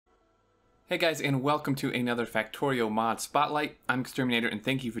Hey guys, and welcome to another Factorio mod spotlight. I'm Exterminator, and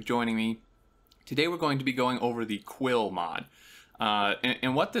thank you for joining me. Today we're going to be going over the Quill mod.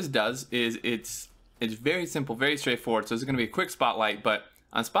 And what this does is it's very simple, very straightforward. So this is going to be a quick spotlight, but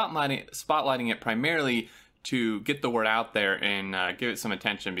I'm spotlighting it primarily to get the word out there and give it some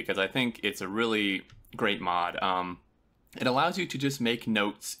attention because I think it's a really great mod. It allows you to just make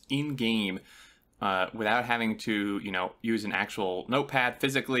notes in game without having to, use an actual notepad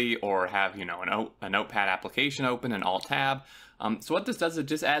physically or have, a notepad application open, an alt tab. So what this does, it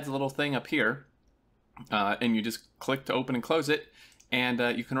just adds a little thing up here, and you just click to open and close it, and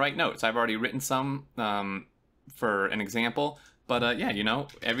you can write notes. I've already written some for an example, but yeah,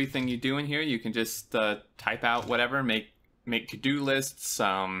 everything you do in here, you can just type out whatever, make to-do lists,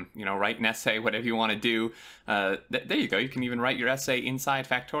 write an essay, whatever you want to do. There you go. You can even write your essay inside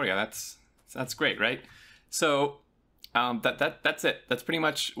Factorio. That's great, right? So that's it. That's pretty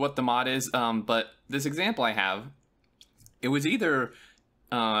much what the mod is. But this example I have, it was either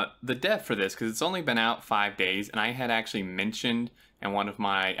the dev for this, because it's only been out 5 days, and I had actually mentioned in one of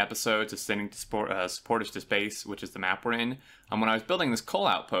my episodes of Sending to Supporters to Space, which is the map we're in, when I was building this coal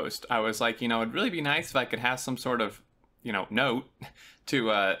outpost, I was like, it'd really be nice if I could have some sort of, note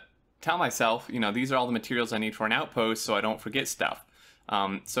to tell myself, these are all the materials I need for an outpost so I don't forget stuff.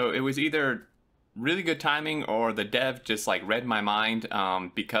 So it was either really good timing or the dev just like read my mind,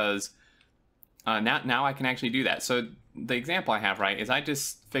 because now I can actually do that. So the example I have, right, is I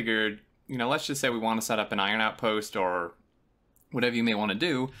just figured, let's just say we want to set up an iron outpost or whatever you may want to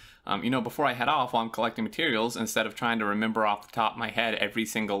do. Before I head off while I'm collecting materials, instead of trying to remember off the top of my head every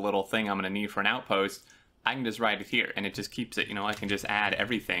single little thing I'm going to need for an outpost, I can just write it here and it just keeps it, I can just add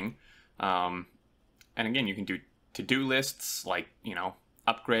everything. And again, you can do to-do lists like,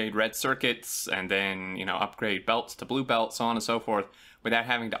 upgrade red circuits and then, upgrade belts to blue belts, so on and so forth, without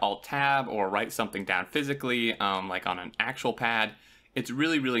having to alt tab or write something down physically, like on an actual pad. It's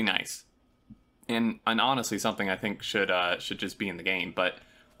really, really nice. And honestly, something I think should just be in the game, but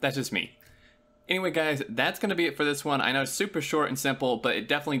that's just me. Anyway, guys, that's going to be it for this one. I know it's super short and simple, but it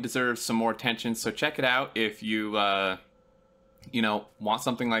definitely deserves some more attention, so check it out if you, want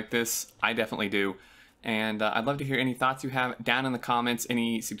something like this. I definitely do. And I'd love to hear any thoughts you have down in the comments,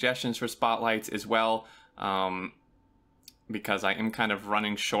 any suggestions for spotlights as well, because I am kind of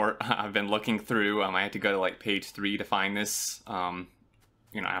running short. I've been looking through, I had to go to like page 3 to find this,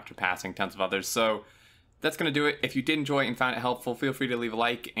 after passing tons of others. So that's going to do it. If you did enjoy and found it helpful, feel free to leave a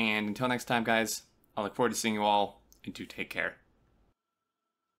like. And until next time, guys, I look forward to seeing you all, and do take care.